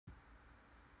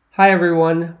Hi,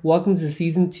 everyone. Welcome to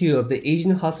season 2 of the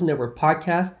Asian Hustle Network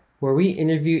podcast, where we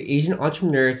interview Asian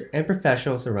entrepreneurs and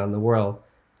professionals around the world.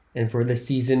 And for this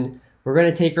season, we're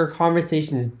going to take our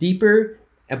conversations deeper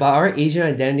about our Asian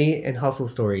identity and hustle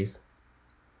stories.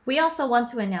 We also want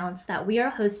to announce that we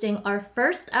are hosting our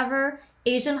first ever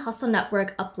Asian Hustle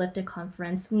Network Uplifted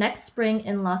Conference next spring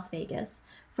in Las Vegas.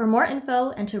 For more info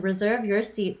and to reserve your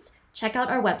seats, check out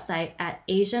our website at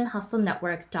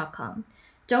asianhustlenetwork.com.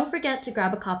 Don't forget to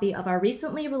grab a copy of our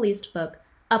recently released book,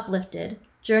 Uplifted: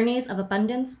 Journeys of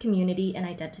Abundance, Community, and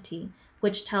Identity,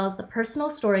 which tells the personal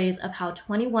stories of how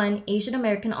 21 Asian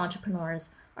American entrepreneurs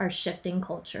are shifting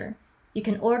culture. You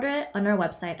can order it on our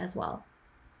website as well.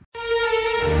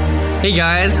 Hey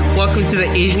guys, welcome to the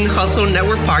Asian Hustle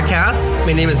Network podcast.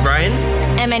 My name is Brian.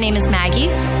 And my name is Maggie.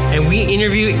 And we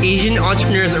interview Asian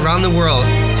entrepreneurs around the world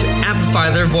to amplify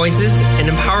their voices and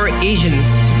empower Asians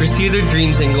to pursue their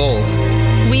dreams and goals.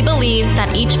 We believe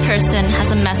that each person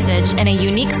has a message and a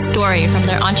unique story from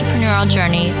their entrepreneurial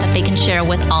journey that they can share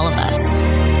with all of us.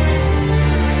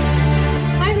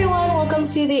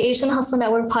 Welcome to the Asian Hustle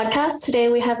Network podcast. Today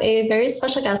we have a very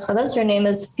special guest with us. Her name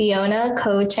is Fiona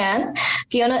Ko Chan.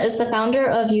 Fiona is the founder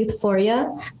of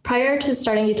Youthphoria. Prior to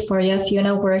starting Youthphoria,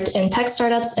 Fiona worked in tech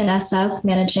startups in SF,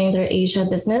 managing their Asia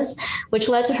business, which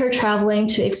led to her traveling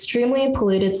to extremely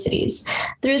polluted cities.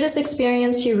 Through this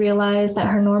experience, she realized that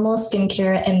her normal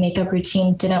skincare and makeup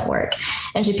routine didn't work,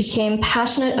 and she became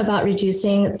passionate about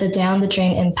reducing the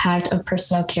down-the-drain impact of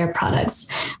personal care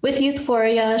products. With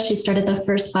Youthphoria, she started the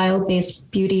first bio-based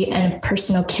beauty and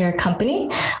personal care company,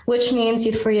 which means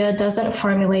Youthphoria doesn't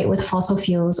formulate with fossil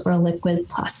fuels or liquid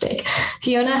plastic.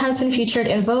 Fiona has been featured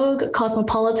in Vogue,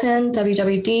 Cosmopolitan,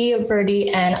 WWD, Birdie,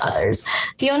 and others.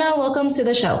 Fiona, welcome to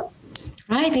the show.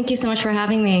 Hi, thank you so much for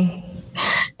having me.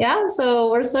 Yeah,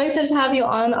 so we're so excited to have you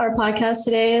on our podcast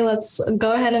today. Let's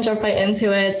go ahead and jump right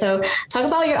into it. So talk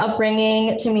about your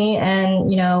upbringing to me and,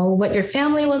 what your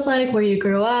family was like, where you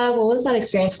grew up. What was that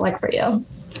experience like for you?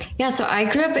 Yeah, so I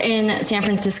grew up in San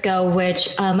Francisco, which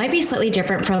might be slightly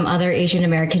different from other Asian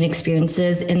American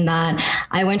experiences in that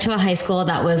I went to a high school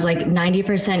that was like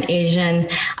 90% Asian.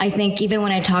 I think even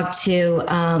when I talk to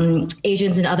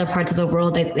Asians in other parts of the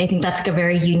world, I think that's like a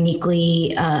very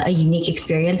a unique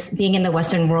experience being in the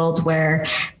Western world where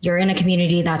you're in a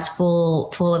community that's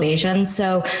full of Asians.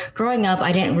 So growing up,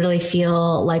 I didn't really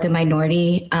feel like a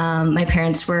minority. My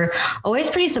parents were always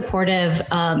pretty supportive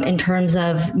in terms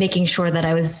of making sure that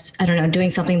I was doing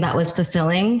something that was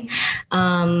fulfilling.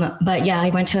 But yeah, I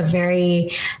went to a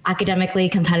very academically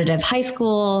competitive high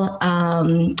school.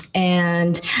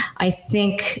 And I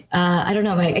think,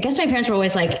 I guess my parents were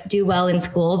always like, do well in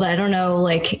school, but I don't know,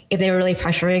 like if they were really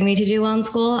pressuring me to do well in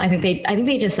school. I think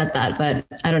they just said that, but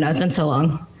I don't know. It's been so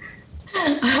long.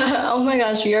 Oh my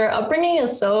gosh, your upbringing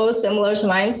is so similar to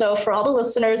mine. So for all the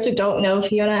listeners who don't know,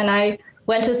 Fiona and I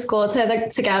went to school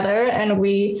together, and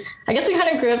we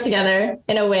kind of grew up together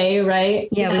in a way, right?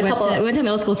 Yeah, we went to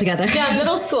middle school together. Yeah,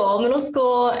 middle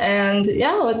school, and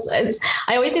yeah, it's.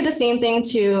 I always say the same thing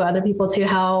to other people too.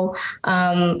 How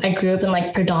I grew up in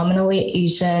like predominantly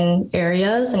Asian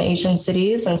areas and Asian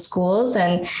cities and schools,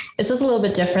 and it's just a little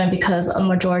bit different because a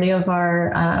majority of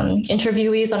our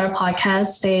interviewees on our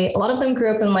podcast, a lot of them grew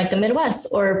up in like the Midwest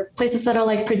or places that are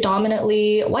like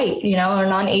predominantly white, or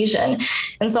non-Asian,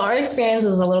 and so our experience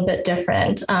is a little bit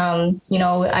different.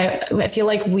 I feel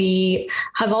like we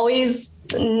have always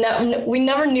we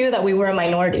never knew that we were a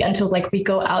minority until like we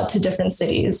go out to different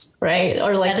cities, right?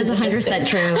 Or like that is 100%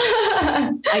 true.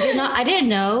 I didn't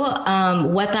know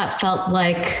what that felt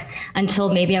like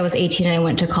until maybe I was 18 and I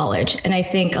went to college. And I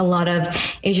think a lot of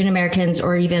Asian Americans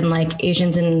or even like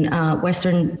Asians in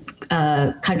Western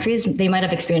countries, they might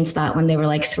have experienced that when they were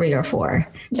like 3 or 4.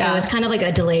 So it was kind of like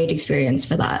a delayed experience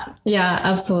for that. Yeah,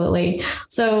 absolutely.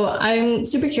 So I'm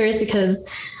super curious because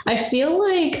I feel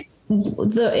like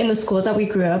in the schools that we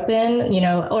grew up in,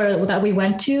 or that we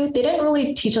went to, they didn't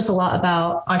really teach us a lot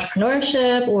about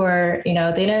entrepreneurship, or,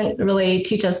 they didn't really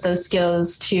teach us those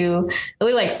skills to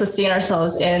really like sustain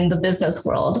ourselves in the business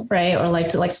world, right? Or like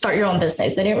to like start your own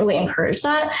business. They didn't really encourage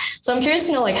that. So I'm curious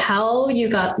to know like how you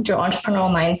got your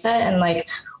entrepreneurial mindset and like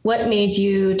what made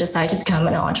you decide to become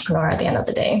an entrepreneur at the end of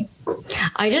the day?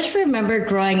 I just remember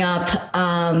growing up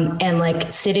and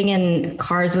like sitting in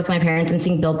cars with my parents and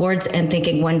seeing billboards and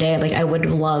thinking one day like I would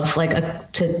love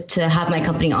to to have my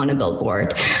company on a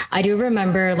billboard. I do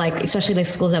remember, like, especially the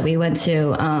schools that we went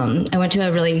to. I went to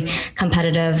a really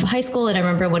competitive high school, and I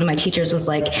remember one of my teachers was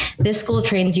like, "This school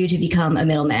trains you to become a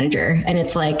middle manager," and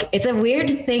it's like it's a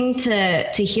weird thing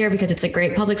to hear because it's a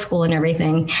great public school and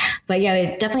everything, but yeah,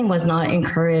 it definitely was not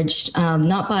encouraged,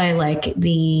 not by like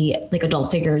the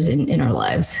adult figures in our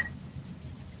lives.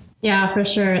 Yeah, for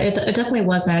sure. It definitely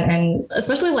wasn't. And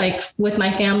especially like with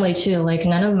my family too, like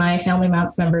none of my family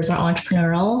members are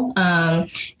entrepreneurial.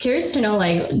 Curious to know,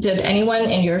 like, did anyone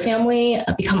in your family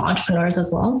become entrepreneurs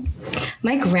as well?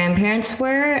 My grandparents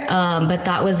were, but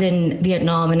that was in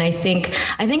Vietnam. And I think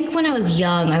when I was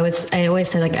young, I always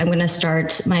said like, I'm going to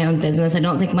start my own business. I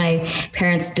don't think my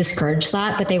parents discouraged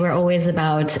that, but they were always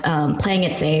about playing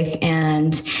it safe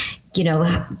and, you know,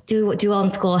 do well in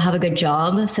school, have a good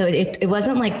job. So it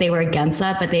wasn't like they were against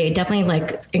that, but they definitely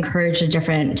like encouraged a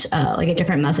different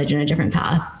message and a different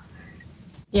path.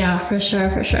 Yeah, for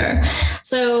sure.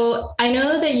 So I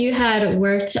know that you had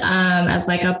worked as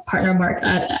like a partner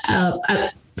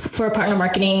for a partner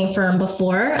marketing firm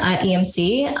before at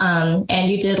EMC, and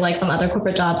you did like some other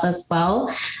corporate jobs as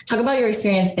well. Talk about your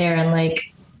experience there and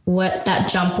like what that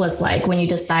jump was like when you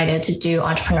decided to do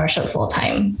entrepreneurship full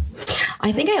time.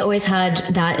 I think I always had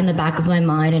that in the back of my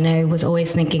mind, and I was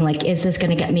always thinking like, is this going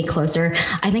to get me closer?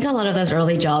 I think a lot of those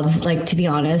early jobs, like, to be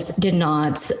honest, did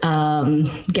not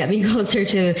get me closer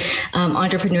to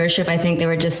entrepreneurship. I think they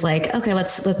were just like, okay,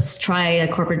 let's try a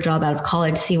corporate job out of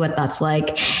college, see what that's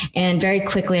like. And very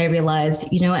quickly I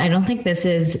realized, you know, I don't think this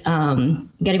is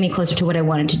getting me closer to what I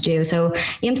wanted to do. So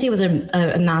EMC was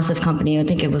a massive company. I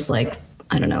think it was like,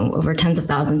 I don't know, over tens of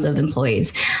thousands of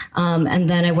employees. And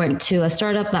then I went to a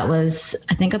startup that was,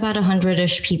 I think, about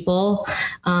 100-ish people,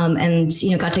 and, you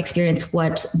know, got to experience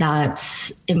what that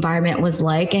environment was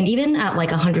like. And even at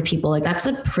like 100 people, like that's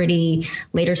a pretty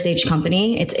later stage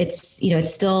company. It's you know,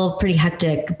 it's still pretty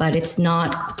hectic, but it's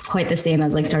not quite the same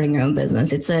as like starting your own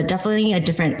business. It's definitely a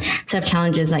different set of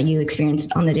challenges that you experience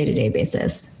on the day-to-day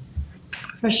basis.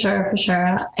 For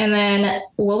sure. And then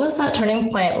what was that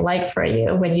turning point like for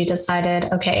you when you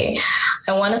decided, okay,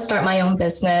 I want to start my own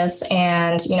business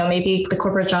and, you know, maybe the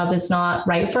corporate job is not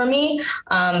right for me?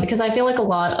 Because I feel like a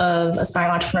lot of aspiring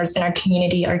entrepreneurs in our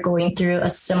community are going through a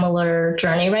similar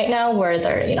journey right now where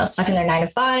they're, you know, stuck in their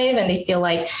 9-to-5 and they feel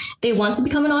like they want to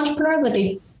become an entrepreneur, but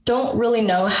they don't really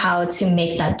know how to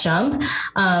make that jump.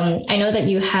 I know that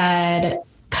you had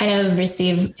kind of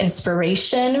receive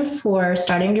inspiration for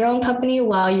starting your own company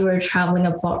while you were traveling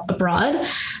abroad.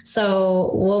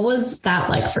 So what was that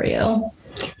like for you?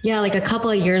 Yeah, like a couple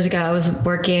of years ago, I was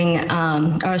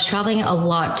I was traveling a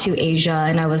lot to Asia,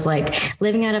 and I was like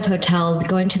living out of hotels,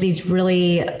 going to these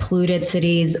really polluted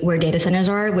cities where data centers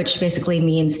are, which basically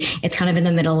means it's kind of in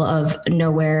the middle of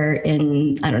nowhere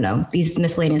in, I don't know, these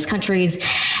miscellaneous countries.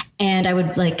 And I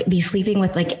would like be sleeping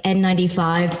with like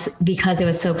N95s because it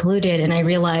was so polluted. And I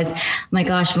realized, my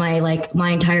gosh, my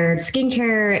entire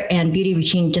skincare and beauty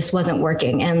routine just wasn't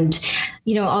working. And,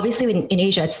 you know, obviously in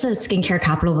Asia, it's the skincare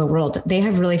capital of the world. They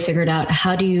have really figured out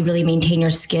how do you really maintain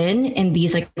your skin in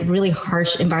these like really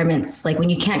harsh environments. Like when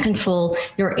you can't control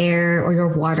your air or your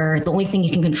water, the only thing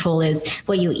you can control is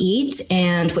what you eat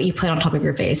and what you put on top of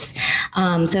your face.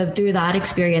 So through that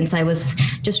experience, I was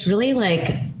just really like,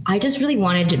 I just really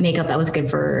wanted makeup that was good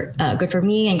for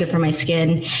me and good for my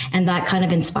skin. And that kind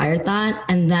of inspired that.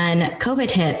 And then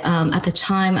COVID hit. At the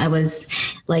time I was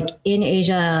like in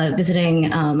Asia visiting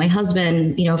my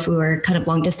husband, you know, if we were kind of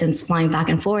long distance flying back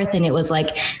and forth, and it was like,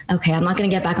 okay, I'm not going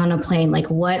to get back on a plane. Like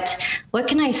what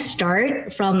can I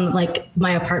start from like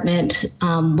my apartment?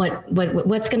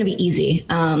 What's going to be easy?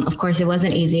 Of course it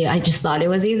wasn't easy. I just thought it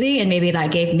was easy. And maybe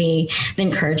that gave me the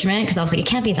encouragement because I was like, it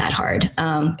can't be that hard.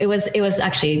 It was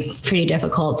actually pretty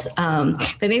difficult.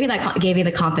 But maybe that gave me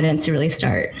the confidence to really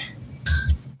start.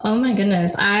 Oh my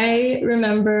goodness. I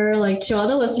remember, like, to all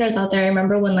the listeners out there, I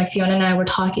remember when like Fiona and I were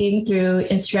talking through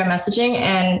Instagram messaging,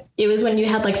 and it was when you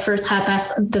had like first had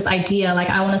this idea, like,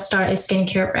 I want to start a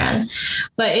skincare brand,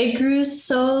 but it grew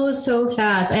so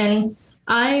fast. And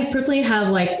I personally have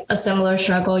like a similar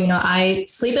struggle. You know, I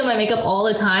sleep in my makeup all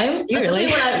the time, especially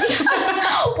when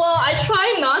well, I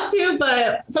try not to,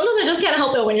 but sometimes I just can't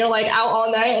help it when you're like out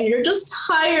all night and you're just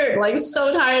tired, like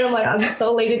so tired. I'm like, I'm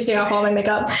so lazy to take off all my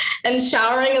makeup, and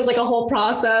showering is like a whole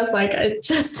process. Like it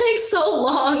just takes so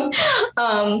long.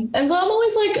 And so I'm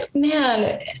always like,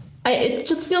 man, it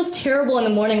just feels terrible in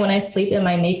the morning when I sleep in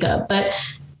my makeup, but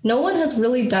no one has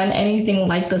really done anything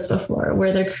like this before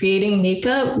where they're creating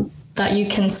makeup that you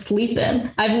can sleep in.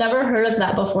 I've never heard of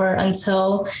that before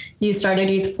until you started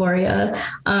Youthforia.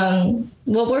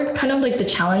 what were kind of like the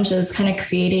challenges kind of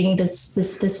creating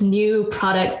this new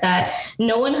product that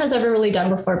no one has ever really done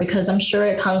before? Because I'm sure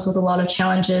it comes with a lot of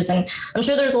challenges, and I'm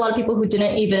sure there's a lot of people who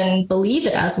didn't even believe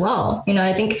it as well.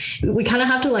 I think we kind of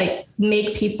have to like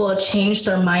make people change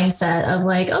their mindset of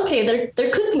like, okay, there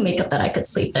could be makeup that I could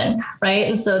sleep in, right?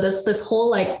 And so this whole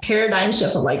like paradigm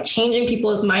shift of like changing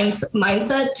people's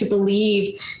mindset to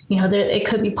believe, that it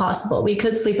could be possible. We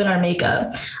could sleep in our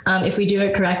makeup if we do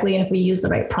it correctly and if we use the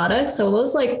right product. So what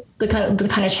was like the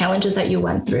kind of challenges that you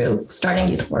went through starting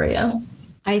Youthforia?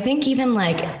 I think even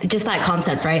like just that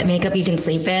concept, right? Makeup you can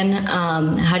sleep in.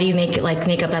 How do you make it like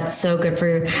makeup that's so good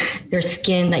for your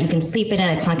skin that you can sleep in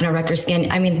it? It's not going to wreck your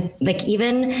skin. I mean, like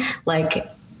even like,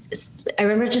 I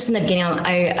remember just in the beginning,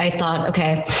 I thought,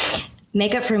 okay,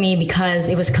 makeup for me, because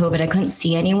it was COVID, I couldn't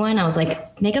see anyone. I was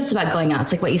like, makeup's about going out.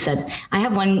 It's like what you said. I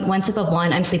have one sip of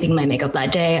wine. I'm sleeping in my makeup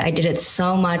that day. I did it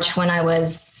so much when I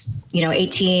was,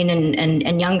 18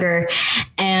 and younger.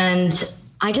 And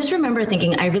I just remember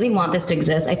thinking, I really want this to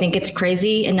exist. I think it's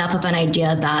crazy enough of an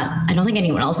idea that I don't think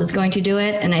anyone else is going to do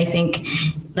it. And I think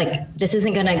like this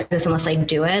isn't going to exist unless I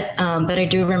do it. But I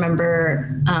do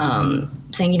remember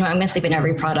saying, I'm going to sleep in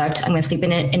every product. I'm going to sleep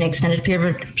in it in an extended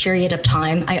period of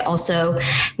time. I also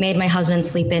made my husband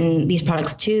sleep in these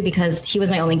products too, because he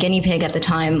was my only guinea pig at the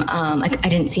time. I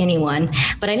didn't see anyone,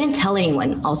 but I didn't tell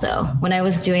anyone also. When I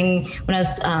was doing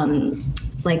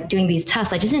these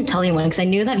tests, I just didn't tell anyone because I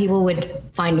knew that people would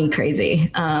find me crazy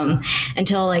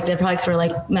until like the products were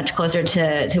like much closer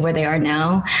to where they are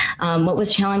now. What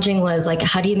was challenging was like,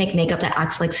 how do you make makeup that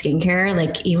acts like skincare?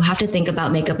 Like you have to think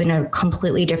about makeup in a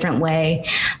completely different way.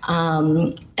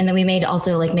 And then we made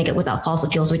also like makeup without fossil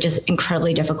fuels, which is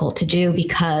incredibly difficult to do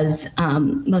because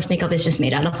most makeup is just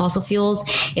made out of fossil fuels.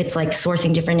 It's like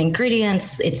sourcing different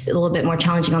ingredients. It's a little bit more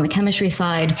challenging on the chemistry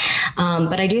side.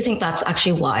 But I do think that's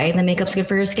actually why the makeup's good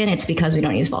for your skin. It's because we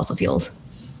don't use fossil fuels.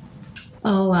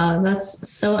 Oh, wow. That's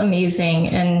so amazing.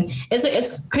 And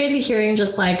it's crazy hearing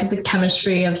just like the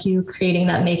chemistry of you creating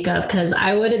that makeup, because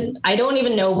I don't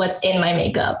even know what's in my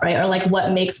makeup, right? Or like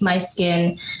what makes my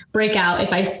skin break out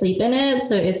if I sleep in it.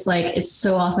 So it's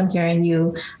so awesome hearing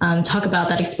you talk about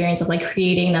that experience of like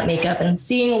creating that makeup and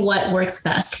seeing what works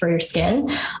best for your skin.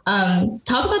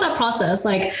 Talk about that process.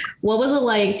 Like, what was it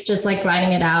like just like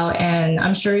grinding it out? And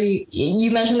I'm sure you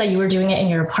mentioned that you were doing it in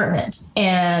your apartment.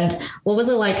 And what was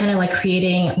it like kind of like creating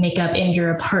makeup in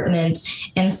your apartment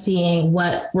and seeing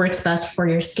what works best for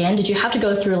your skin? Did you have to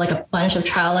go through like a bunch of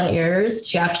trial and errors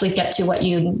to actually get to what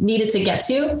you needed to get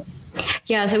to?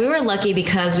 Yeah, so we were lucky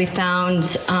because we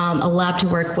found a lab to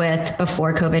work with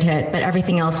before COVID hit, but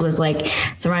everything else was like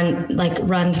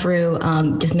run through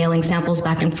just mailing samples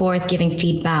back and forth, giving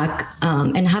feedback,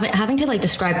 and having to like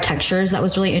describe textures. That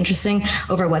was really interesting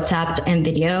over WhatsApp and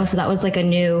video. So that was like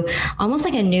almost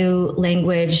like a new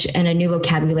language and a new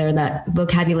vocabulary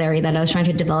that I was trying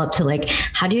to develop to like,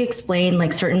 how do you explain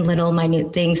like certain little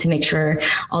minute things to make sure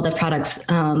all the products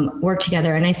work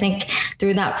together? And I think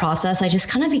through that process, I just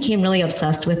kind of became really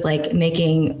obsessed with like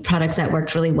making products that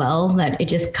worked really well, that it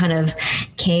just kind of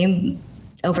came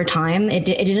over time. It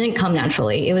didn't come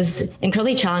naturally. It was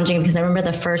incredibly challenging because I remember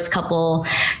the first couple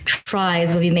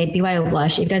tries when we made BYO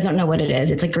blush. If you guys don't know what it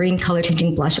is, it's a green color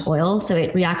changing blush oil. So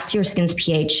it reacts to your skin's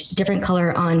pH, different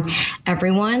color on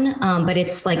everyone. But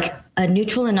it's like a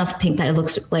neutral enough pink that it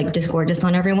looks like just gorgeous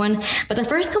on everyone. But the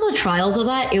first couple of trials of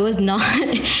that, it was not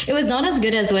as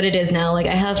good as what it is now. Like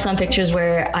I have some pictures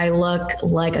where I look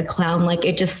like a clown. Like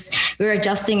we were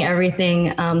adjusting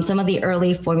everything. Some of the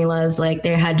early formulas, like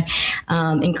they had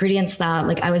ingredients that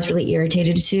like I was really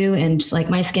irritated to, and like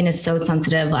my skin is so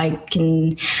sensitive. I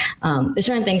can there's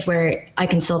certain things where I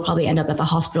can still probably end up at the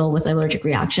hospital with allergic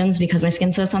reactions because my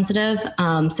skin's so sensitive.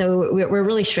 So we're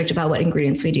really strict about what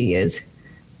ingredients we do use.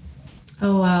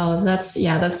 Oh, wow. That's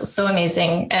so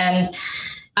amazing. And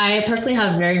I personally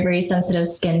have very, very sensitive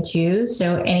skin too.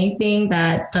 So anything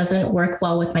that doesn't work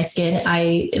well with my skin,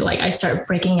 I start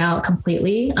breaking out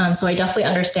completely. So I definitely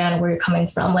understand where you're coming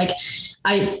from. Like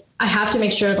I have to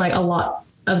make sure like a lot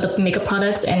of the makeup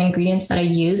products and ingredients that I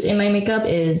use in my makeup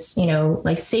is,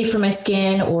 like safe for my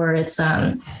skin, or it's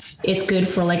good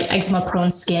for like eczema prone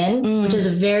skin, which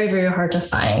is very, very hard to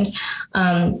find.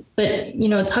 But,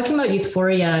 talking about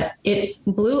Youthforia, it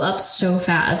blew up so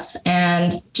fast.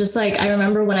 And just like, I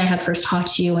remember when I had first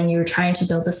talked to you when you were trying to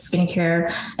build this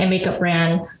skincare and makeup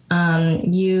brand,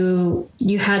 you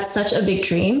had such a big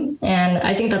dream. And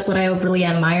I think that's what I really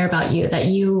admire about you, that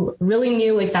you really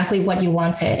knew exactly what you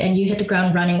wanted and you hit the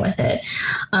ground running with it.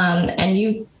 And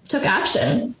you took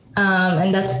action.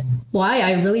 And that's why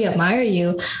I really admire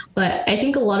you. But I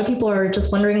think a lot of people are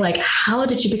just wondering, like, how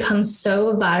did you become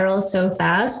so viral so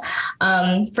fast?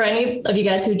 For any of you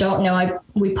guys who don't know,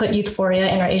 we put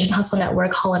Youthforia in our Asian Hustle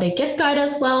Network holiday gift guide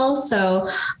as well. So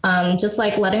just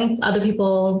like letting other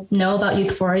people know about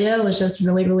Youthforia was just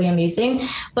really, really amazing.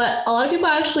 But a lot of people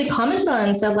actually commented on it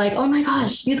and said like, oh my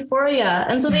gosh, Youthforia.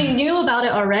 And so they knew about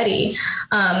it already.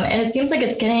 And it seems like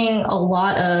it's getting a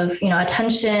lot of,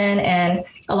 attention and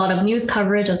a lot of news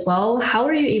coverage as well. How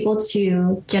were you able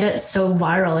to get it so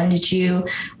viral? And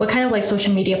what kind of like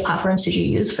social media platforms did you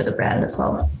use for the brand as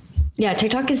well? Yeah,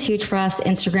 TikTok is huge for us.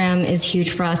 Instagram is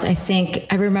huge for us.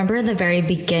 I remember in the very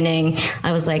beginning,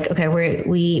 I was like, okay,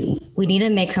 we need to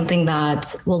make something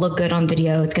that will look good on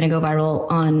video. It's going to go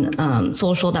viral on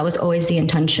social. That was always the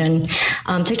intention.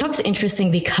 TikTok's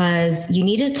interesting because you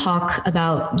need to talk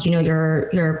about,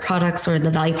 your products or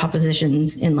the value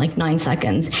propositions in like 9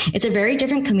 seconds. It's a very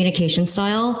different communication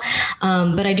style.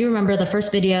 But I do remember the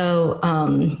first video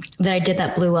that I did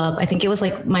that blew up. I think it was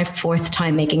like my 4th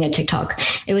time making a TikTok.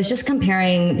 It was just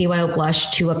comparing BYO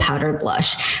blush to a powder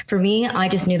blush. For me, I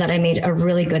just knew that I made a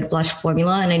really good blush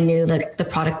formula, and I knew that the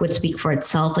product would speak for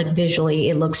itself. Like visually,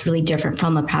 it looks really different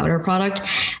from a powder product,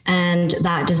 and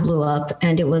that just blew up.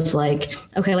 And it was like,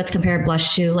 okay, let's compare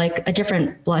blush to like a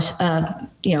different blush,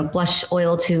 blush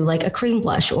oil to like a cream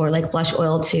blush, or like blush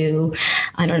oil to,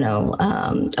 I don't know,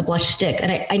 a blush stick.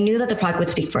 And I knew that the product would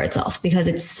speak for itself because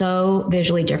it's so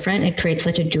visually different. It creates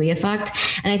such a dewy effect.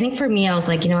 And I think for me, I was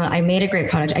like, I made a great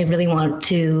product. I really want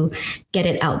to get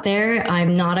it out there.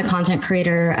 I'm not a content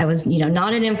creator. I was,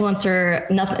 not an influencer,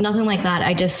 nothing like that.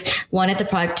 I just wanted the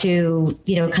product to,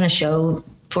 kind of show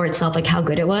for itself, like how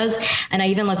good it was. And I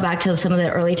even look back to some of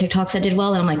the early TikToks that did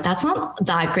well. And I'm like, that's not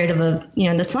that great of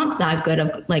that's not that good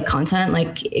of like content.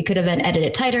 Like it could have been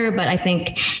edited tighter, but I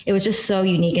think it was just so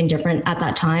unique and different at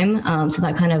that time. So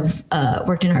that kind of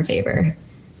worked in our favor.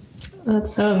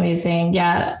 That's so amazing.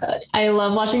 Yeah, I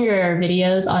love watching your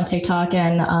videos on TikTok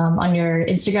and on your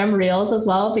Instagram Reels as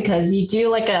well, because you do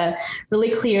like a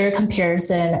really clear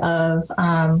comparison of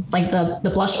like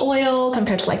the blush oil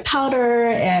compared to like powder.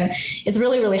 And it's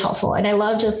really, really helpful. And I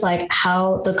love just like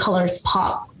how the colors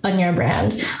pop on your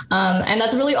brand. And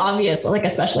that's really obvious, like,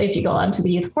 especially if you go onto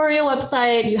the Youthforia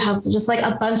website, you have just like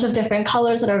a bunch of different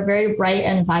colors that are very bright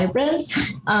and vibrant.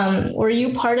 Were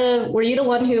you the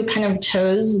one who kind of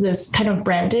chose this kind of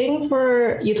branding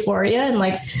for Youthforia? And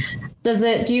like,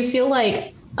 do you feel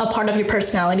like a part of your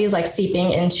personality is like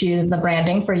seeping into the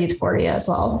branding for Youthforia as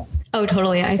well? Oh,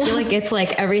 totally. I feel like it's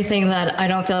like everything that I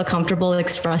don't feel comfortable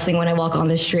expressing when I walk on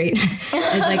the street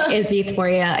is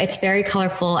Youthforia. It's very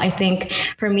colorful. I think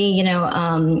for me,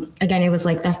 again, it was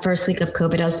like that first week of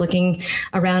COVID, I was looking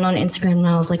around on Instagram and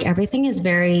I was like, everything is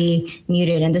very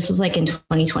muted. And this was like in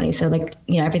 2020. So like,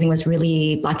 everything was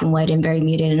really black and white and very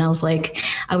muted. And I was like,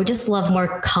 I would just love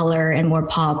more color and more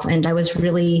pop. And I was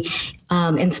really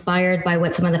inspired by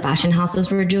what some of the fashion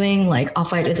houses were doing. Like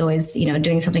Off-White is always,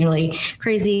 doing something really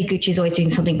crazy. Gucci's always doing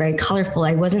something very colorful.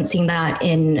 I wasn't seeing that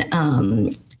in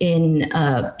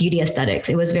beauty aesthetics.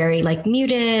 It was very like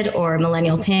muted or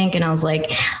millennial pink. And I was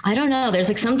like, I don't know, there's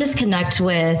like some disconnect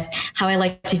with how I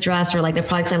like to dress or like the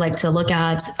products I like to look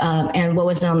at and what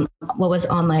was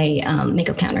on my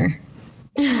makeup counter.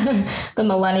 The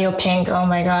millennial pink, oh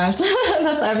my gosh,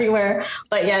 that's everywhere.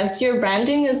 But yes, your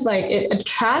branding is like,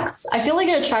 I feel like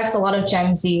it attracts a lot of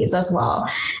Gen Zs as well,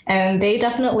 and they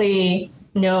definitely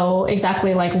know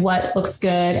exactly like what looks good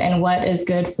and what is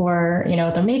good for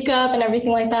their makeup and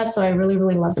everything like that. So I really,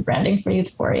 really love the branding for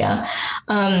Youthforia.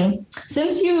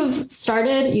 Since you've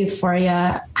started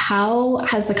Youthforia, how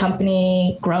has the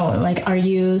company grown? Like, are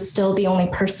you still the only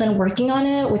person working on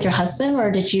it with your husband, or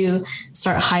did you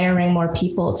start hiring more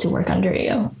people to work under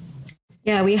you?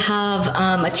 Yeah, we have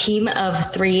a team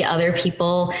of 3 other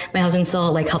people. My husband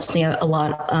still like helps me a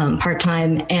lot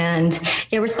part-time. And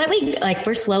yeah, we're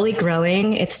slowly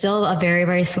growing. It's still a very,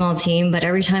 very small team, but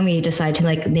every time we decide to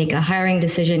like make a hiring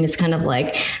decision, it's kind of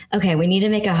like, okay, we need to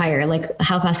make a hire. Like,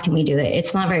 how fast can we do it?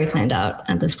 It's not very planned out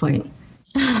at this point.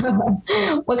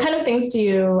 What kind of things do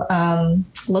you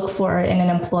look for in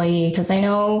an employee? Because I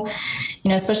know,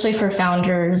 especially for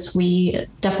founders, we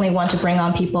definitely want to bring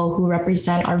on people who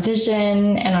represent our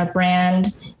vision and our brand.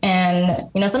 And,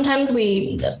 sometimes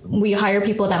we hire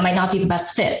people that might not be the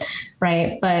best fit,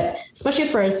 right? But especially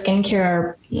for a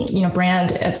skincare,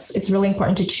 brand, it's really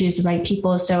important to choose the right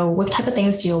people. So what type of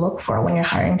things do you look for when you're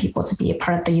hiring people to be a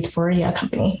part of the Youthforia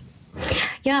company?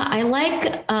 Yeah, I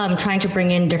like trying to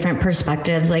bring in different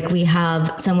perspectives. Like we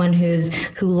have someone who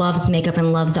loves makeup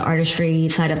and loves the artistry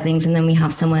side of things, and then we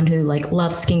have someone who like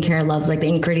loves skincare, loves like the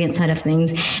ingredient side of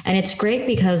things. And it's great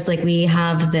because like we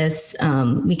have this,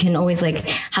 we can always like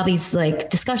have these like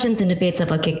discussions and debates of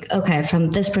like, okay,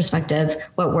 from this perspective,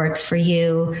 what works for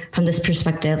you? From this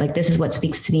perspective, like this is what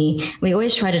speaks to me. We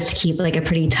always try to keep like a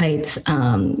pretty tight,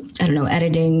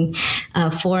 editing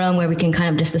forum where we can kind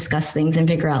of just discuss things and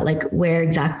figure out like where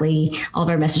exactly all of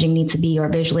our messaging needs to be, or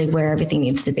visually where everything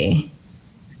needs to be.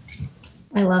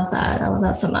 I love that. I love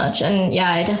that so much. And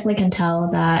yeah, I definitely can tell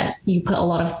that you put a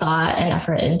lot of thought and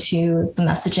effort into the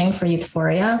messaging for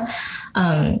Youthforia.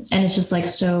 And it's just like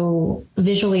so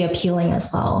visually appealing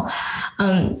as well.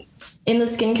 In the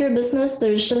skincare business,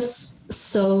 there's just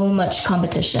so much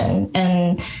competition,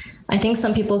 and I think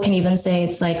some people can even say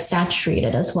it's like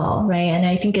saturated as well, right? And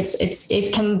I think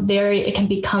it can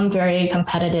become very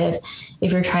competitive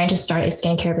if you're trying to start a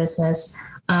skincare business.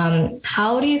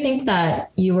 How do you think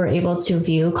that you were able to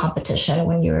view competition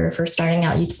when you were first starting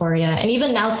out Youthforia, and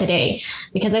even now today?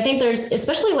 Because I think there's,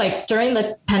 especially like during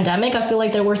the pandemic, I feel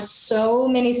like there were so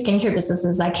many skincare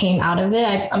businesses that came out of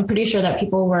it. I'm pretty sure that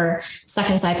people were stuck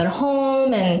inside their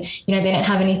home and, they didn't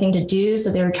have anything to do. So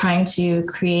they were trying to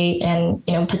create and,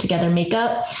 put together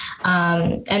makeup.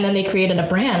 And then they created a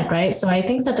brand, right? So I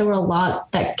think that there were a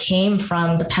lot that came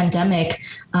from the pandemic,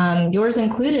 yours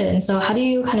included. And so how do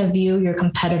you kind of view your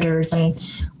competitors, and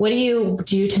what do you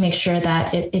do to make sure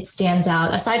that it stands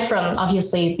out, aside from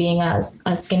obviously being a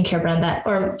skincare brand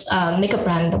or makeup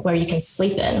brand where you can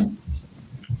sleep in?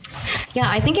 Yeah,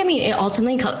 I think, it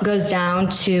ultimately goes down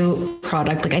to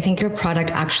product. Like, I think your product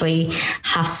actually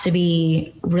has to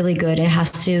be really good. It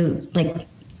has to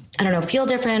feel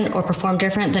different or perform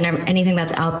different than anything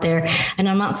that's out there. And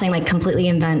I'm not saying like completely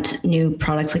invent new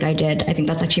products like I did. I think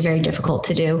that's actually very difficult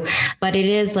to do. But it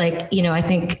is like, I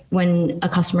think when a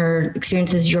customer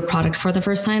experiences your product for the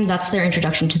first time, that's their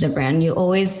introduction to the brand. You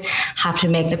always have to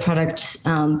make the product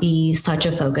be such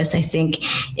a focus. I think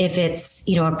if it's,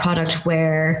 a product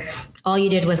where all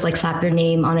you did was like slap your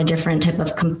name on a different type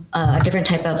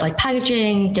of like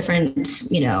packaging, different,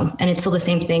 and it's still the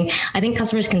same thing. I think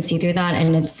customers can see through that,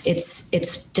 and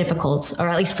it's difficult, or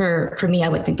at least for me, I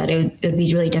would think that it would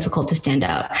be really difficult to stand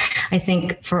out. I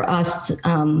think for us,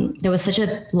 there was such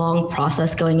a long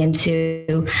process going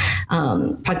into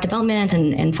product development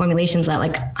and formulations that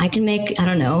like I can make,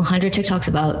 100 TikToks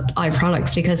about our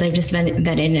products because I've just been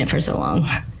in it for so long.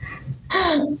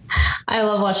 I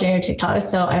love watching your TikToks,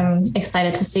 so I'm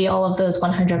excited to see all of those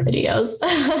 100 videos.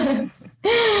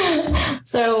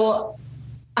 So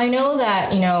I know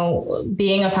that,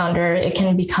 being a founder, it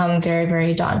can become very,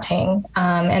 very daunting.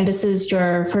 And this is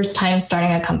your first time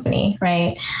starting a company,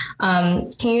 right?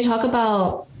 Can you talk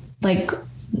about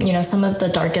some of the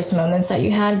darkest moments that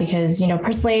you had? Because,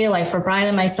 personally, like for Brian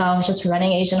and myself, just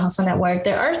running Asian Hustle Network,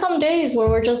 there are some days where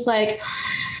we're just like,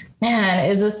 man,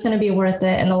 is this going to be worth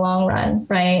it in the long run,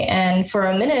 right? And for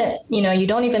a minute, you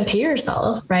don't even pay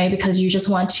yourself, right? Because you just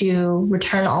want to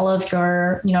return all of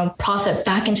your, profit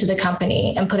back into the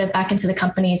company and put it back into the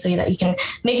company so that you can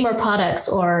make more products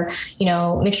or,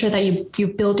 make sure that you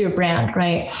build your brand,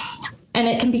 right? And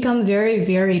it can become very,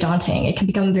 very daunting. It can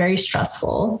become very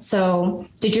stressful. So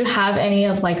did you have any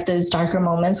of like those darker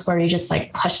moments where you just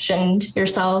like questioned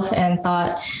yourself and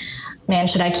thought, man,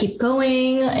 should I keep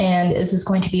going? And is this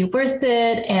going to be worth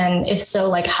it? And if so,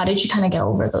 like, how did you kind of get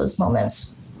over those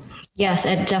moments? Yes,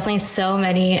 definitely so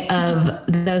many of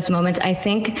those moments. I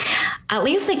think at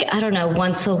least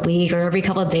once a week or every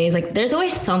couple of days, like there's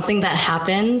always something that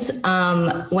happens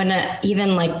when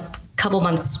even like a couple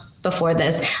months before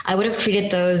this, I would have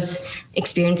treated those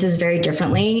experiences very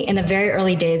differently. In the very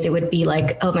early days, it would be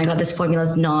like, oh my God, this formula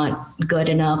is not good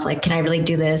enough. Like, can I really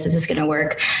do this? Is this going to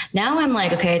work? Now I'm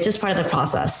like, okay, it's just part of the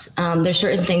process. There's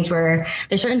certain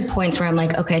points where I'm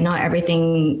like, okay, not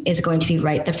everything is going to be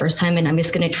right the first time. And I'm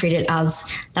just going to treat it as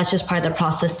that's just part of the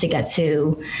process to get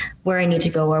to where I need to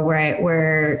go or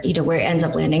where it ends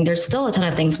up landing. There's still a ton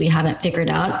of things we haven't figured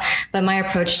out, but my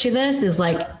approach to this is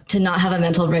like to not have a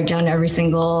mental breakdown every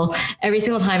single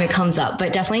time it comes up.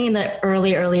 But definitely in the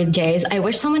early days, I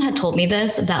wish someone had told me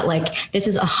that like, this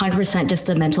is 100% just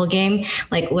a mental game,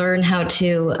 like learn how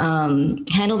to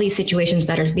handle these situations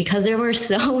better, because there were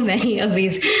so many of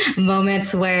these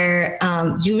moments where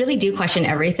you really do question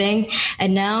everything.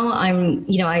 And now I'm,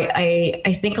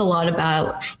 I think a lot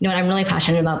about, I'm really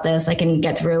passionate about this. I can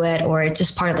get through it, or it's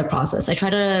just part of the process. I try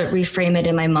to reframe it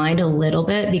in my mind a little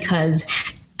bit because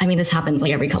this happens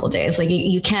like every couple of days. Like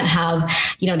you can't have,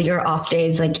 your off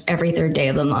days like every third day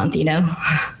of the month,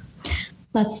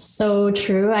 That's so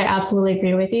true. I absolutely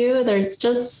agree with you. There's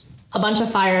just a bunch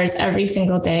of fires every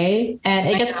single day. And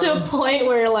it gets to a point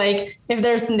where like, if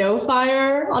there's no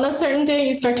fire on a certain day,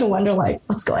 you start to wonder like,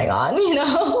 what's going on, you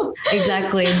know?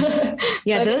 Exactly.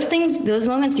 Yeah. Those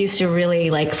moments used to really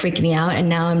like freak me out. And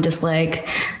now I'm just like,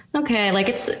 okay, like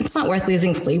it's not worth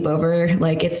losing sleep over.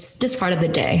 Like it's just part of the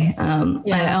day.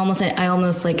 I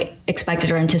almost like expect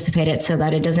it or anticipate it so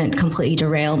that it doesn't completely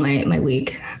derail my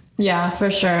week. Yeah, for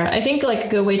sure. I think like a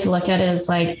good way to look at it is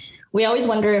like, we always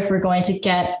wonder if we're going to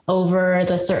get over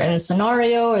the certain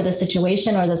scenario or the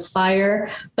situation or this fire,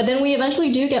 but then we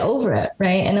eventually do get over it,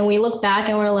 right? And then we look back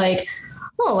and we're like,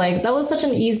 oh, like that was such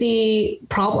an easy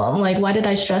problem. Like, why did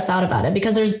I stress out about it?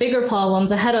 Because there's bigger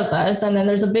problems ahead of us. And then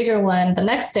there's a bigger one the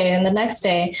next day and the next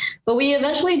day, but we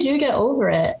eventually do get over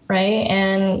it, right?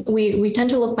 And we tend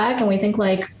to look back and we think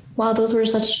like, wow, those were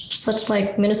such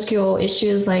like minuscule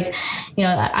issues. Like, you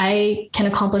know, I can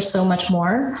accomplish so much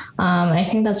more. I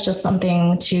think that's just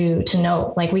something to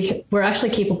note. Like we're actually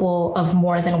capable of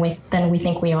more than we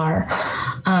think we are.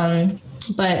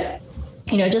 But,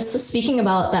 you know, just speaking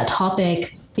about that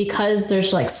topic, because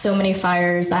there's like so many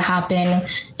fires that happen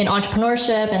in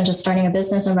entrepreneurship and just starting a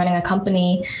business and running a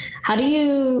company, how do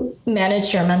you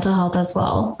manage your mental health as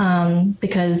well?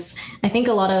 Because I think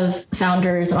a lot of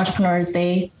founders and entrepreneurs,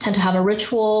 they tend to have a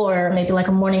ritual or maybe like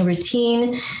a morning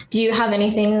routine. Do you have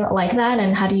anything like that?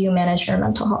 And how do you manage your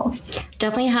mental health?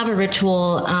 Definitely have a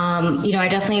ritual. You know, I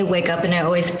definitely wake up and I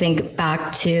always think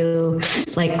back to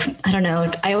like, I don't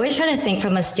know, I always try to think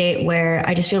from a state where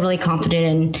I just feel really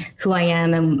confident in who I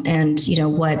am and you know,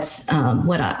 what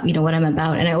I'm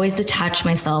about. And I always detach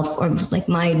myself or like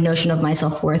my notion of my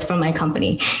self-worth from my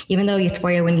company, even though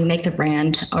Youthforia, when you make the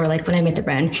brand or like when I make the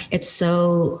brand, it's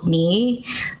so me.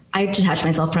 I detach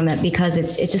myself from it because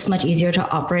it's just much easier to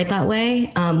operate that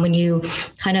way when you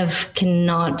kind of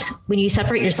when you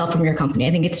separate yourself from your company.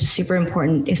 I think it's super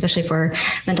important, especially for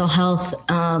mental health.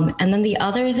 And then the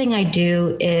other thing I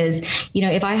do is, you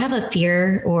know, if I have a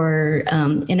fear or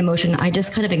an emotion, I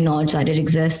just kind of acknowledge that it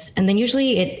exists. And then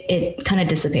usually it kind of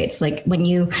dissipates. Like when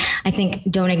you, I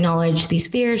think, don't acknowledge these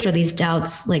fears or these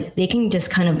doubts, like they can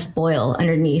just kind of boil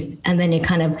underneath and then it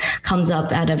kind of comes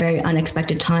up at a very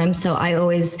unexpected time. So I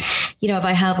always, you know, if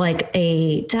I have like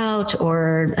a doubt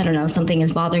or I don't know, something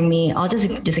is bothering me, I'll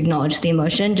just acknowledge the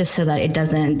emotion just so that it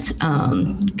doesn't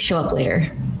show up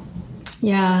later.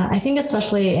 Yeah, I think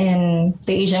especially in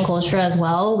the Asian culture as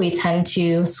well, we tend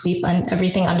to sweep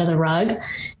everything under the rug.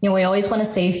 You know, we always want to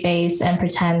save face and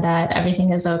pretend that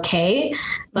everything is okay.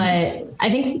 But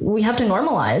I think we have to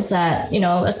normalize that, you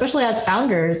know, especially as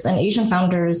founders and Asian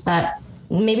founders, that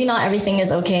maybe not everything is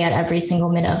okay at every single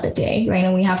minute of the day, right?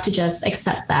 And we have to just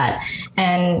accept that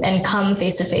and come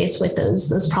face to face with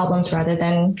those problems rather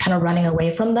than kind of running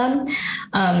away from them.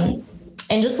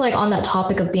 And just like on that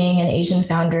topic of being an Asian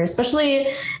founder, especially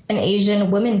an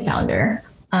Asian women founder,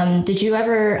 did you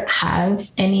ever have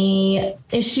any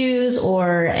issues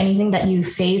or anything that you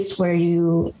faced where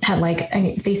you had like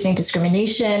facing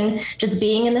discrimination, just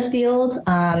being in the field,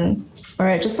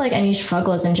 or just like any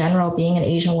struggles in general being an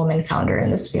Asian woman founder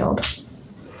in this field?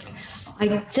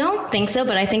 I don't think so,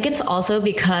 but I think it's also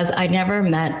because I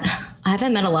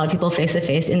haven't met a lot of people face to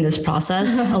face in this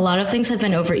process. A lot of things have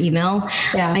been over email.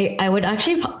 Yeah. I would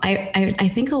actually, I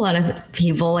think a lot of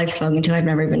people I've spoken to, I've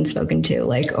never even spoken to,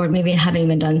 like, or maybe haven't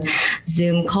even done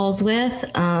Zoom calls with.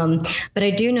 But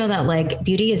I do know that like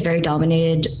beauty is very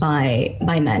dominated by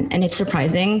men, and it's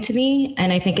surprising to me.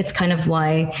 And I think it's kind of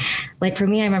why, like for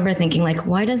me, I remember thinking like,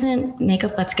 why doesn't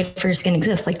makeup that's good for your skin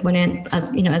exist? Like when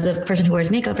as a person who wears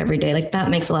makeup every day, like that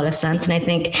makes a lot of sense. And I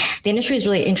think the industry is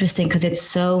really interesting because it's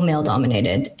so male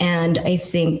dominated. And I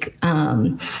think,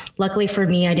 luckily for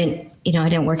me, I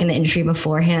didn't work in the industry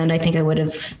beforehand. I think I would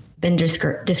have been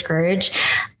discouraged.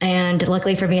 And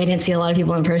luckily for me, I didn't see a lot of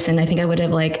people in person. I think I would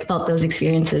have like felt those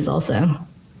experiences also.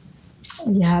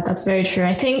 Yeah, that's very true.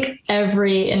 I think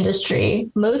every industry,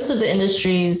 most of the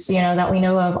industries, you know, that we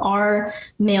know of are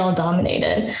male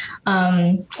dominated.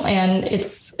 And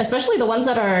it's especially the ones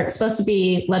that are supposed to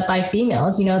be led by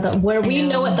females, you know, where we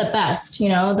know it the best, you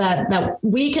know, that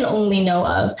we can only know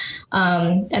of.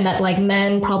 And that like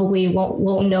men probably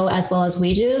won't know as well as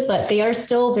we do, but they are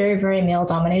still very, very male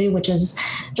dominated, which is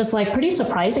just like pretty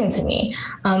surprising to me.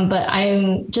 But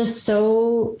I'm just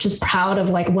proud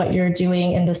of like what you're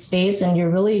doing in this space. And you're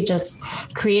really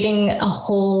just creating a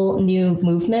whole new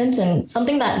movement and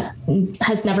something that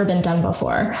has never been done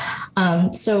before.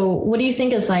 So what do you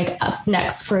think is like up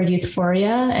next for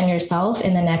Youthforia and yourself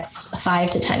in the next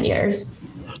 5 to 10 years?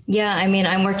 Yeah, I mean,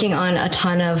 I'm working on a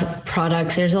ton of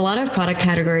products. There's a lot of product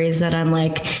categories that I'm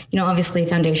like, obviously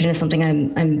foundation is something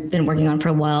I've been working on for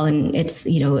a while, and it's,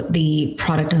 the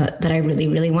product that I really,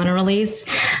 really want to release.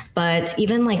 But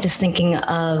even like just thinking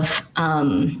of,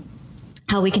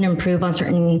 how we can improve on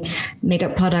certain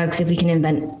makeup products, if we can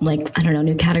invent like, I don't know,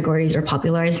 new categories or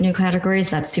popularize new categories,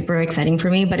 that's super exciting for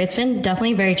me. But it's been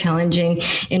definitely very challenging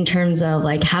in terms of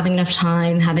like having enough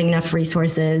time, having enough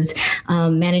resources,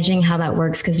 managing how that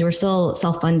works, because we're still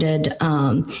self-funded.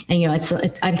 And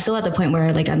I'm still at the point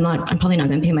where like I'm probably not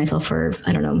going to pay myself for,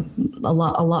 I don't know, a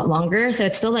lot longer. So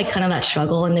it's still like kind of that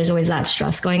struggle, and there's always that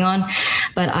stress going on.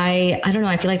 But I don't know,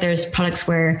 I feel like there's products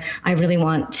where I really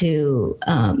want to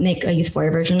make a youthful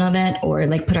version of it, or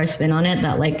like put our spin on it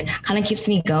that like kind of keeps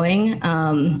me going.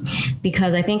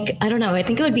 Because I think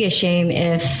it would be a shame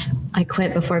if I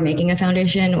quit before making a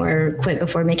foundation, or quit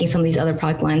before making some of these other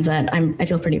product lines that I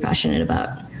feel pretty passionate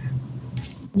about.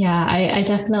 Yeah, I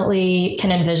definitely can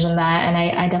envision that. And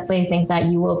I definitely think that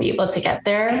you will be able to get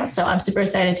there. So I'm super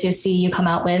excited to see you come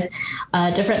out with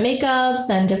different makeups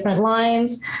and different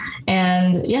lines.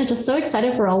 And yeah, just so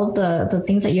excited for all of the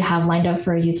things that you have lined up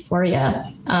for Youthforia.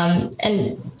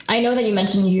 And I know that you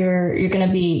mentioned you're going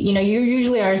to be, you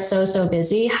usually are so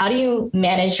busy. How do you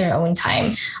manage your own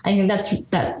time? I think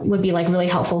that would be like really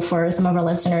helpful for some of our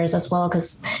listeners as well,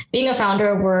 because being a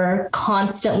founder, we're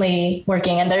constantly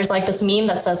working. And there's like this meme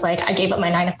that says like, I gave up my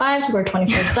 9 to 5 to work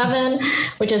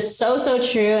 24/7, which is so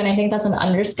true. And I think that's an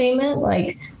understatement.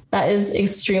 Like, that is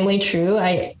extremely true.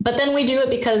 But then we do it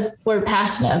because we're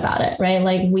passionate about it, right?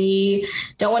 Like, we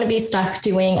don't want to be stuck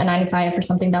doing a 9 to 5 for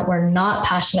something that we're not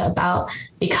passionate about,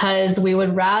 because we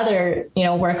would rather,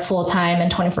 work full time and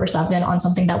 24/7 on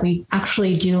something that we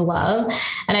actually do love.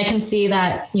 And I can see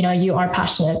that, you are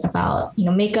passionate about,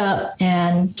 makeup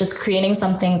and just creating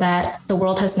something that the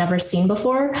world has never seen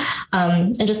before.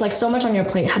 And just like so much on your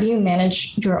plate. How do you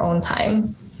manage your own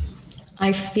time?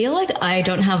 I feel like I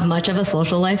don't have much of a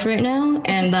social life right now,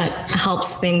 and that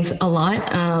helps things a lot.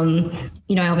 I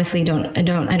obviously don't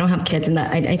have kids, and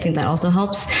that I think that also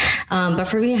helps. But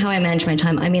for me, how I manage my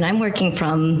time, I mean, I'm working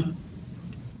from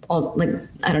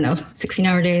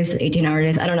 16-hour days, 18-hour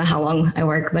days. I don't know how long I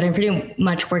work, but I'm pretty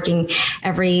much working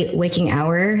every waking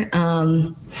hour.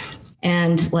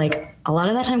 And like a lot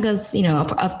of that time goes,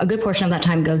 a good portion of that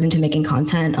time goes into making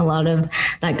content. A lot of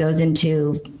that goes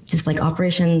into just like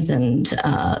operations and,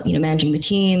 managing the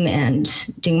team and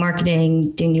doing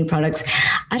marketing, doing new products.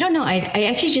 I don't know. I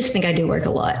actually just think I do work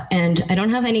a lot, and I don't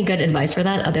have any good advice for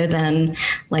that other than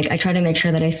like, I try to make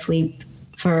sure that I sleep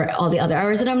for all the other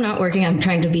hours that I'm not working. I'm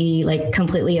trying to be like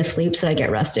completely asleep so I get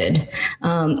rested.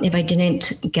 If I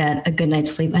didn't get a good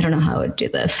night's sleep, I don't know how I would do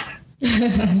this.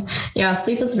 Yeah,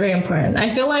 sleep is very important. I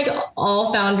feel like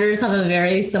all founders have a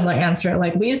very similar answer.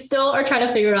 Like, we still are trying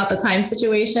to figure out the time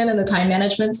situation and the time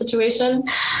management situation.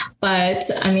 But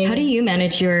I mean, how do you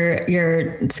manage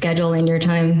your schedule and your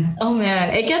time? Oh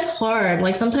man, it gets hard.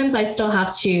 Like, sometimes I still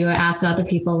have to ask other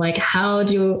people, like, how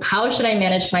should I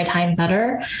manage my time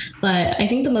better? But I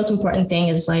think the most important thing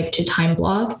is like to time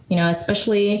block,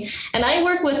 especially, and I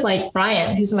work with like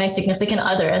Brian, who's my significant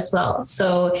other as well.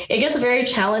 So it gets very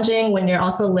challenging when you're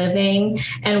also living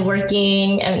and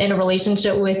working and in a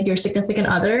relationship with your significant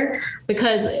other,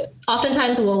 because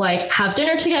oftentimes we'll like have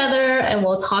dinner together and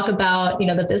we'll talk about,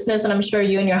 the business. And I'm sure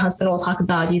you and your husband will talk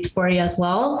about Youthforia as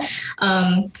well.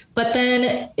 But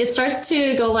then it starts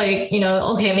to go like,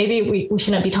 okay, maybe we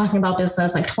shouldn't be talking about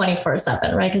business like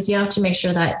 24/7, right? Because you have to make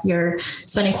sure that you're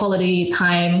spending quality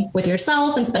time with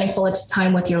yourself and spending quality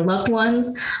time with your loved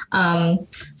ones.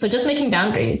 So just making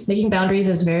boundaries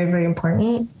is very, very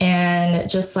important. And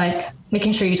just like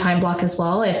making sure you time block as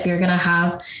well. If you're going to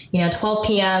have, 12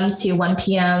 p.m. to 1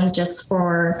 p.m. just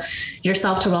for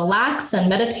yourself to relax and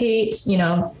meditate,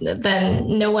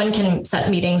 then no one can set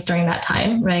meetings during that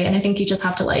time, right? And I think you just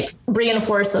have to like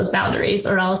reinforce those boundaries,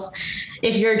 or else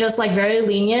if you're just like very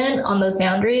lenient on those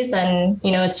boundaries, then,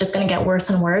 it's just going to get worse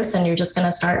and worse. And you're just going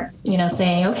to start,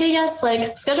 saying, okay, yes,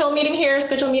 like schedule a meeting here,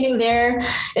 schedule a meeting there.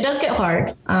 It does get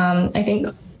hard. I think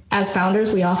as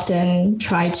founders, we often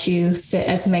try to fit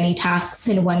as many tasks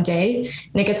in one day,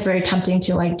 and it gets very tempting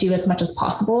to like do as much as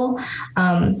possible.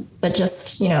 But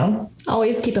just,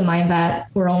 always keep in mind that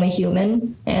we're only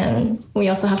human, and we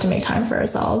also have to make time for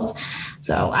ourselves.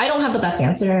 So I don't have the best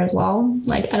answer as well.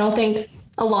 Like, I don't think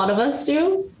a lot of us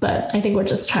do, but I think we're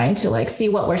just trying to like see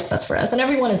what works best for us, and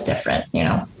everyone is different,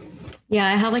 Yeah,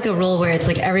 I have like a rule where it's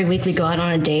like every week we go out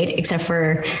on a date, except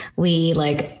for we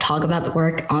like talk about the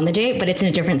work on the date, but it's in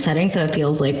a different setting. So it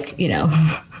feels like,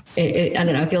 I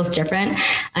don't know, it feels different.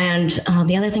 And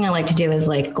the other thing I like to do is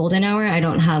like golden hour. I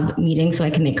don't have meetings, so I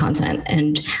can make content,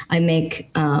 and I make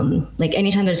like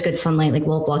anytime there's good sunlight, like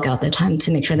we'll block out the time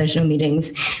to make sure there's no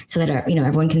meetings so that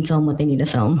everyone can film what they need to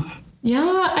film.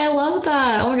 Yeah, I love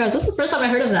that. Oh my God, that's the first time I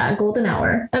heard of that, golden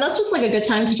hour. And that's just like a good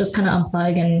time to just kind of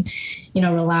unplug and,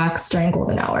 relax during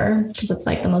golden hour, because it's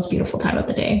like the most beautiful time of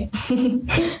the day.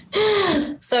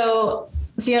 So,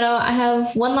 Fiona, I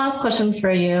have one last question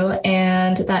for you.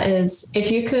 And that is,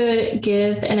 if you could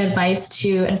give an advice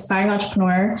to an aspiring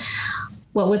entrepreneur,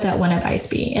 what would that one advice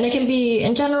be? And it can be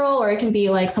in general, or it can be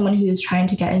like someone who's trying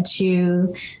to get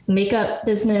into makeup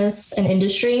business and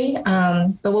industry.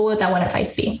 But what would that one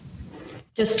advice be?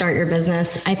 Just start your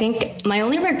business. I think my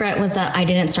only regret was that I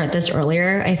didn't start this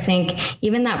earlier. I think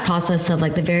even that process of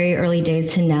like the very early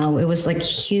days to now, it was like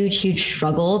huge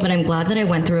struggle, but I'm glad that I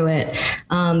went through it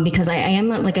because I am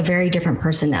like a very different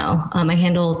person now. I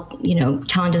handle,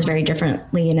 challenges very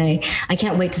differently, and I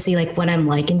can't wait to see like what I'm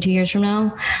like in 2 years from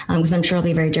now, because I'm sure I'll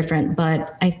be very different.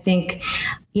 But I think,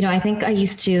 I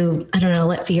used to,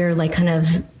 let fear like kind of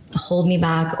hold me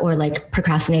back or like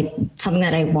procrastinate something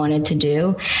that I wanted to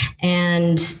do.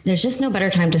 And there's just no better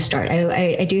time to start.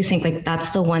 I do think like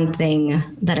that's the one thing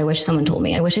that I wish someone told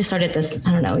me. I wish I started this,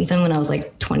 even when I was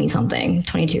like 20 something,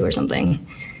 22 or something.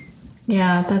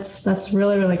 Yeah, that's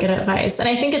really, really good advice. And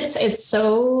I think it's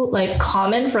so like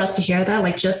common for us to hear that,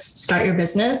 like just start your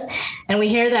business. And we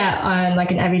hear that on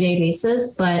like an everyday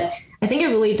basis, but I think it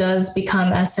really does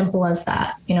become as simple as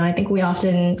that. I think we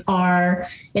often are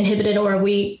inhibited, or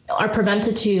we are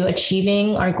prevented to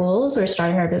achieving our goals or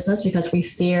starting our business because we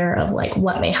fear of like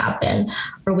what may happen,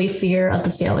 or we fear of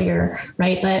the failure,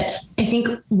 right? But I think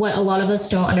what a lot of us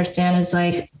don't understand is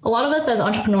like a lot of us as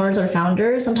entrepreneurs or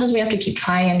founders, sometimes we have to keep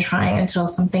trying until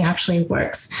something actually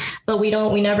works. But we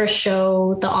never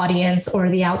show the audience or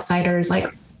the outsiders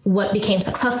like what became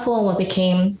successful and what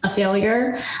became a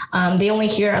failure. They only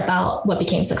hear about what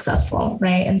became successful,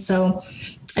 right? And so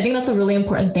I think that's a really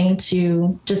important thing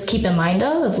to just keep in mind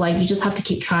of like, you just have to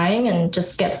keep trying and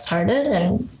just get started,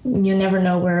 and you never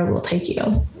know where it will take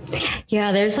you.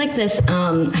 Yeah, there's like this,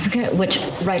 I forget which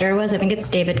writer it was. I think it's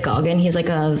David Goggin. He's like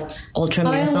a ultra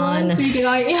marathon. I love David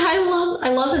Goggin. Yeah, I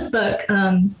love his book.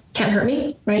 Can't Hurt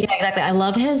Me, right? Yeah, exactly. I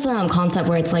love his concept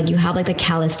where it's like you have like the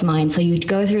calloused mind. So you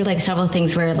go through like several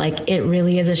things where like it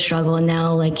really is a struggle, and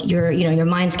now like your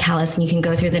mind's callous, and you can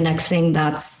go through the next thing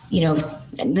that's,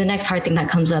 the next hard thing that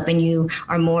comes up, and you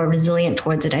are more resilient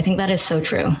towards it. I think that is so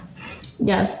true.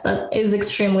 Yes, that is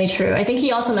extremely true. I think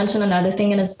he also mentioned another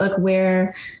thing in his book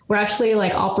where we're actually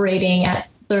like operating at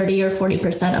 30 or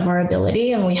 40% of our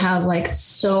ability, and we have like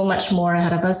so much more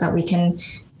ahead of us that we can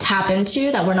tap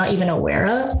into that we're not even aware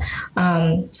of.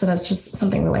 So that's just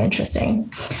something really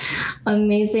interesting.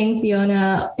 Amazing,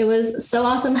 Fiona. It was so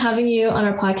awesome having you on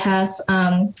our podcast.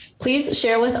 Please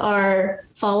share with our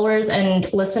followers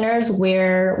and listeners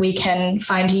where we can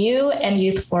find you and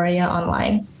Youthforia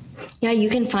online. Yeah, you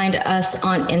can find us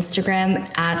on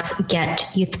Instagram at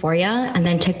GetYouthforia, and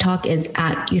then TikTok is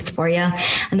at Youthforia.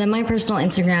 And then my personal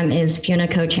Instagram is Fiona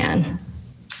Ko-Chan.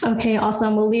 Okay,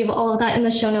 awesome. We'll leave all of that in the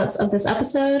show notes of this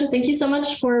episode. Thank you so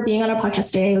much for being on our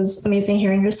podcast today. It was amazing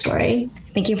hearing your story.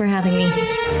 Thank you for having me.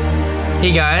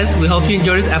 Hey guys, we hope you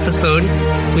enjoyed this episode.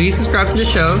 Please subscribe to the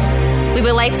show. We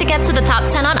would like to get to the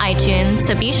top 10 on iTunes,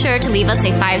 so be sure to leave us a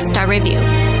 5-star review.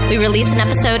 We release an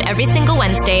episode every single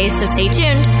Wednesday, so stay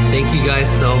tuned. Thank you guys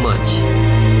so much.